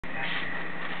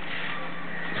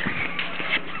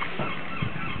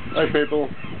Hi people,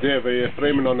 Dave here,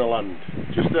 Framing on the Land.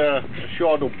 Just a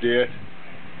short update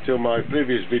to my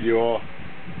previous video,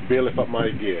 Bailiff at my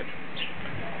gate.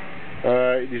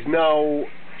 It is now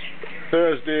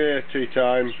Thursday tea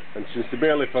time, and since the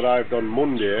bailiff arrived on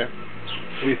Monday,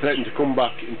 he threatened to come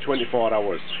back in 24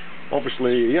 hours.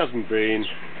 Obviously he hasn't been,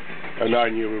 and I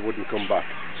knew he wouldn't come back.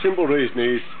 Simple reason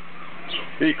is,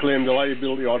 he claimed the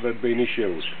liability order had been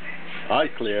issued. I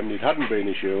claimed it hadn't been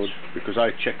issued because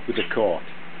I checked with the court.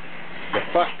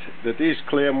 The fact that his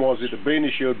claim was it had been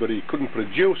issued but he couldn't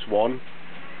produce one,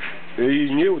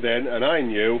 he knew then, and I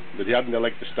knew, that he hadn't a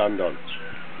leg to stand on.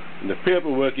 And the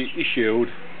paperwork he issued,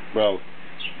 well,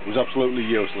 was absolutely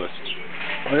useless.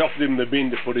 I offered him the bin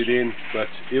to put it in, but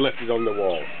he left it on the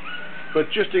wall.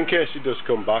 But just in case he does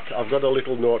come back, I've got a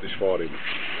little notice for him.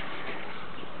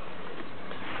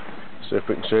 See if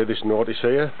we can see this notice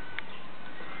here.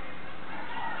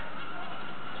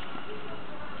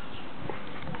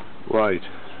 Right,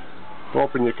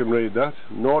 hoping you can read that.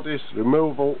 Notice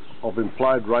removal of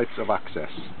implied rights of access.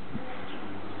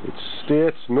 It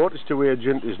states notice to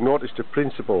agent is notice to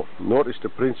principal. Notice to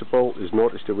principal is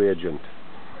notice to agent.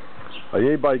 I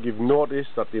hereby give notice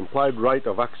that the implied right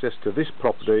of access to this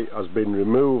property has been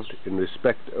removed in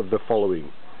respect of the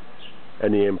following: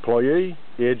 any employee,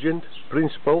 agent,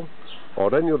 principal,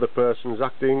 or any other persons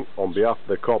acting on behalf of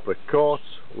the corporate courts,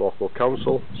 local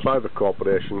council, private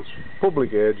corporation,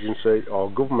 public agency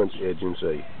or government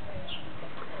agency.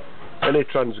 Any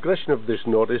transgression of this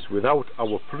notice without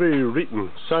our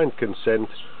pre-written signed consent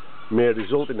may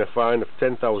result in a fine of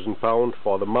 £10,000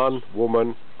 for the man,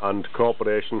 woman and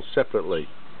corporation separately.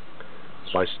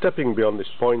 By stepping beyond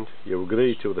this point, you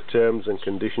agree to the terms and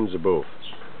conditions above,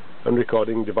 and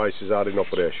recording devices are in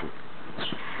operation.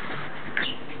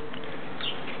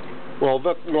 Well,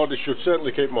 that notice should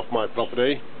certainly keep him off my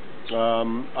property.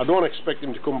 I don't expect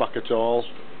him to come back at all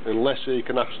unless he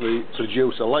can actually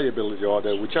produce a liability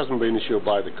order which hasn't been issued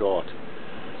by the court.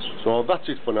 So that's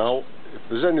it for now. If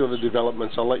there's any other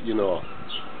developments, I'll let you know.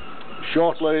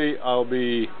 Shortly I'll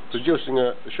be producing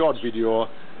a short video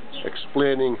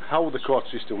explaining how the court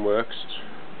system works,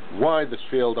 why they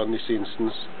failed on this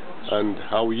instance, and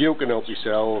how you can help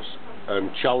yourselves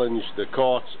and challenge the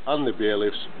courts and the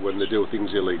bailiffs when they do things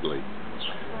illegally.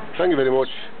 Thank you very much.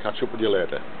 Catch up with you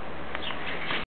later.